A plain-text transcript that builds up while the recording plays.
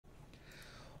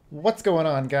What's going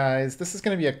on, guys? This is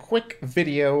going to be a quick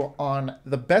video on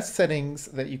the best settings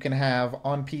that you can have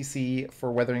on PC for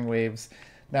Wuthering Waves.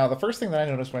 Now, the first thing that I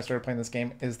noticed when I started playing this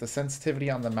game is the sensitivity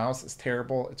on the mouse is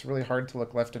terrible. It's really hard to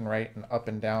look left and right and up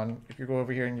and down. If you go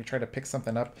over here and you try to pick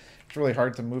something up, it's really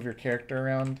hard to move your character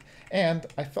around. And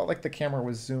I felt like the camera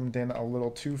was zoomed in a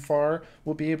little too far.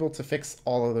 We'll be able to fix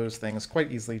all of those things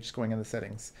quite easily just going in the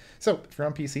settings. So if you're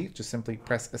on PC, just simply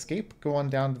press escape, go on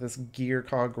down to this gear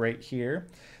cog right here.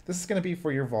 This is going to be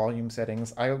for your volume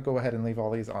settings. I'll go ahead and leave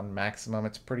all these on maximum.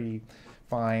 It's pretty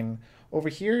fine. Over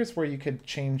here is where you could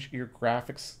change your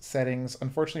graphics settings.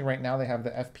 Unfortunately, right now they have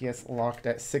the FPS locked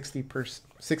at 60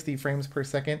 frames per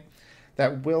second.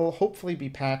 That will hopefully be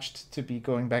patched to be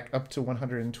going back up to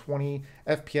 120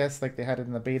 FPS like they had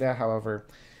in the beta. However,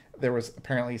 there was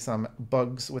apparently some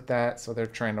bugs with that, so they're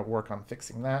trying to work on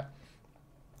fixing that.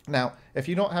 Now, if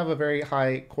you don't have a very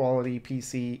high quality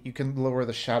PC, you can lower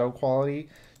the shadow quality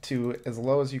to as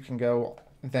low as you can go.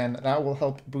 Then that will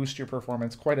help boost your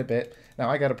performance quite a bit. Now,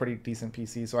 I got a pretty decent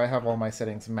PC, so I have all my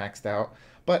settings maxed out.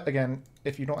 But again,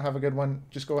 if you don't have a good one,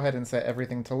 just go ahead and set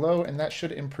everything to low, and that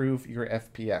should improve your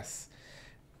FPS.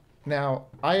 Now,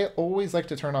 I always like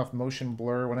to turn off motion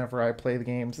blur whenever I play the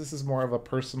games. This is more of a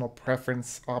personal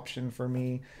preference option for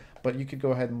me, but you could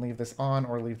go ahead and leave this on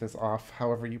or leave this off,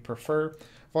 however you prefer.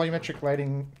 Volumetric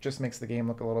lighting just makes the game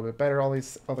look a little bit better. All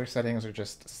these other settings are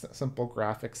just simple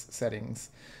graphics settings.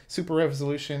 Super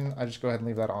resolution, I just go ahead and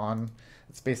leave that on.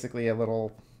 It's basically a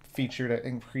little feature to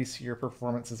increase your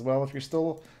performance as well. If you're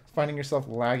still finding yourself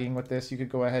lagging with this, you could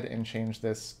go ahead and change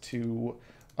this to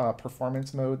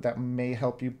performance mode. That may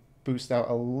help you boost out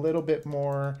a little bit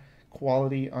more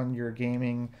quality on your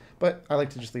gaming, but I like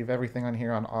to just leave everything on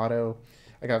here on auto.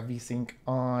 I got VSync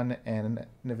on and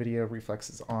NVIDIA Reflex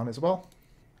is on as well.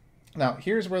 Now,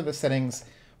 here's where the settings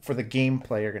for the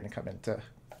gameplay are going to come into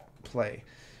play.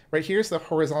 Right here's the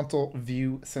horizontal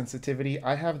view sensitivity.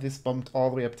 I have this bumped all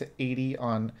the way up to 80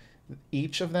 on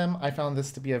each of them. I found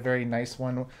this to be a very nice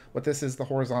one. What this is, the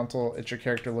horizontal, it's your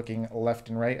character looking left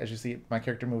and right. As you see, my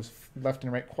character moves left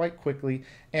and right quite quickly,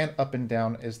 and up and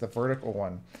down is the vertical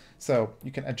one. So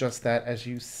you can adjust that as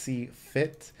you see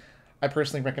fit. I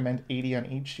personally recommend 80 on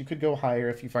each. You could go higher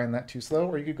if you find that too slow,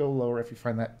 or you could go lower if you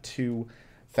find that too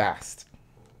fast.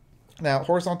 Now,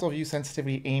 horizontal view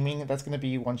sensitivity aiming, that's going to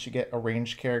be once you get a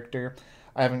ranged character.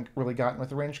 I haven't really gotten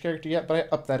with a ranged character yet, but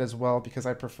I up that as well because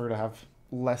I prefer to have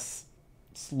less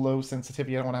slow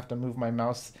sensitivity. I don't want to have to move my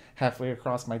mouse halfway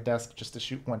across my desk just to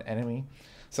shoot one enemy.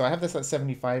 So I have this at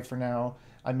 75 for now.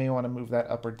 I may want to move that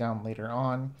up or down later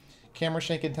on. Camera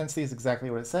shake intensity is exactly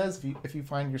what it says. If you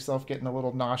find yourself getting a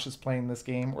little nauseous playing this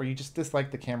game, or you just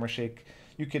dislike the camera shake,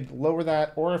 you could lower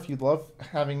that, or if you love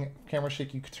having camera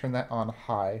shake, you could turn that on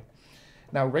high.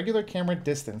 Now, regular camera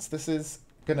distance, this is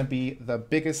going to be the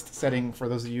biggest setting for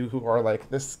those of you who are like,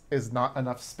 this is not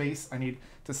enough space, I need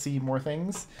to see more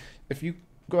things. If you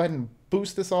go ahead and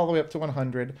boost this all the way up to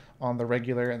 100 on the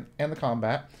regular and the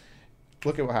combat,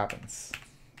 look at what happens.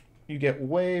 You get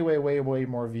way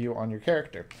more view on your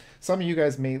character. Some of you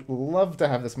guys may love to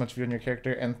have this much view on your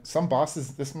character, and some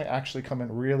bosses, this may actually come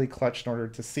in really clutch in order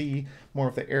to see more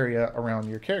of the area around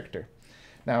your character.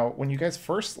 Now, when you guys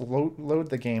first load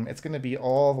the game, it's going to be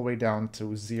all the way down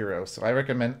to 0, so I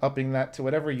recommend upping that to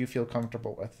whatever you feel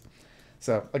comfortable with.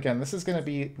 So again, this is going to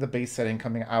be the base setting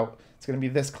coming out. It's going to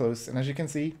be this close, and as you can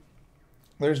see,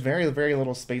 there's very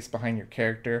little space behind your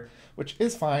character, which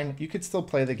is fine. You could still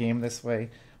play the game this way,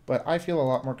 but I feel a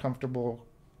lot more comfortable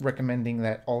recommending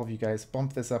that all of you guys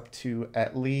bump this up to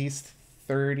at least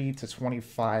 30 to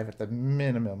 25 at the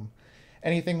minimum.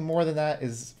 Anything more than that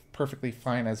is perfectly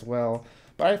fine as well,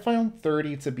 but I found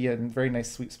 30 to be a very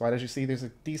nice sweet spot. As you see, there's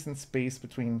a decent space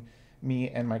between me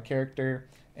and my character,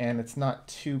 and it's not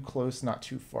too close, not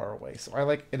too far away, so I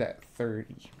like it at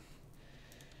 30.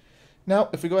 Now,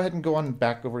 if we go ahead and go on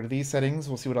back over to these settings,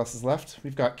 we'll see what else is left.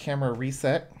 We've got camera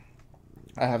reset.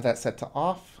 I have that set to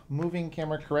off. Moving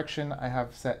camera correction, I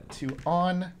have set to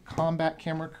on. Combat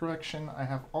camera correction, I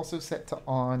have also set to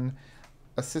on.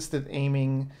 Assisted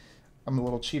aiming, I'm a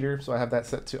little cheater, so I have that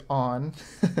set to on.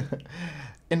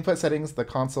 Input settings, the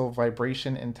console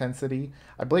vibration intensity.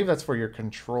 I believe that's for your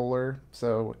controller,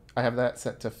 so I have that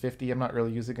set to 50. I'm not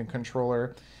really using a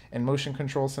controller. And motion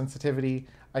control sensitivity,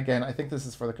 again, I think this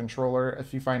is for the controller.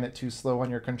 If you find it too slow on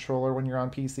your controller when you're on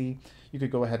PC, you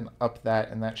could go ahead and up that,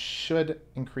 and that should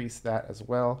increase that as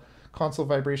well. Console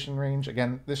vibration range,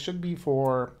 again, this should be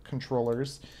for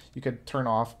controllers. You could turn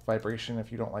off vibration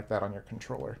if you don't like that on your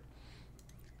controller.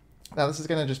 Now, this is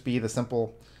going to just be the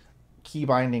simple key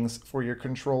bindings for your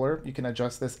controller. You can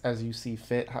adjust this as you see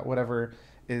fit, whatever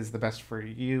is the best for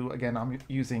you. Again, I'm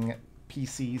using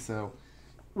PC, so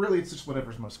really it's just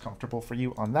whatever's most comfortable for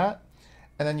you on that.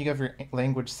 And then you have your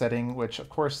language setting, which of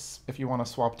course, if you want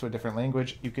to swap to a different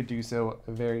language, you could do so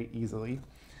very easily.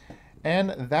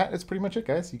 And that is pretty much it,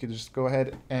 guys. You could just go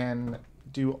ahead and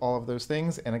do all of those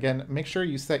things. And again, make sure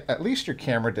you set at least your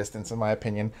camera distance, in my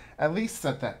opinion. At least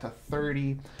set that to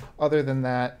 30. Other than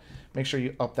that, make sure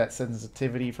you up that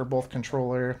sensitivity for both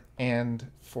controller and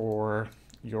for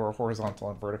your horizontal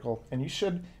and vertical. And you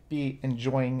should be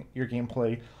enjoying your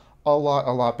gameplay a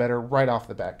lot better right off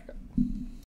the bat.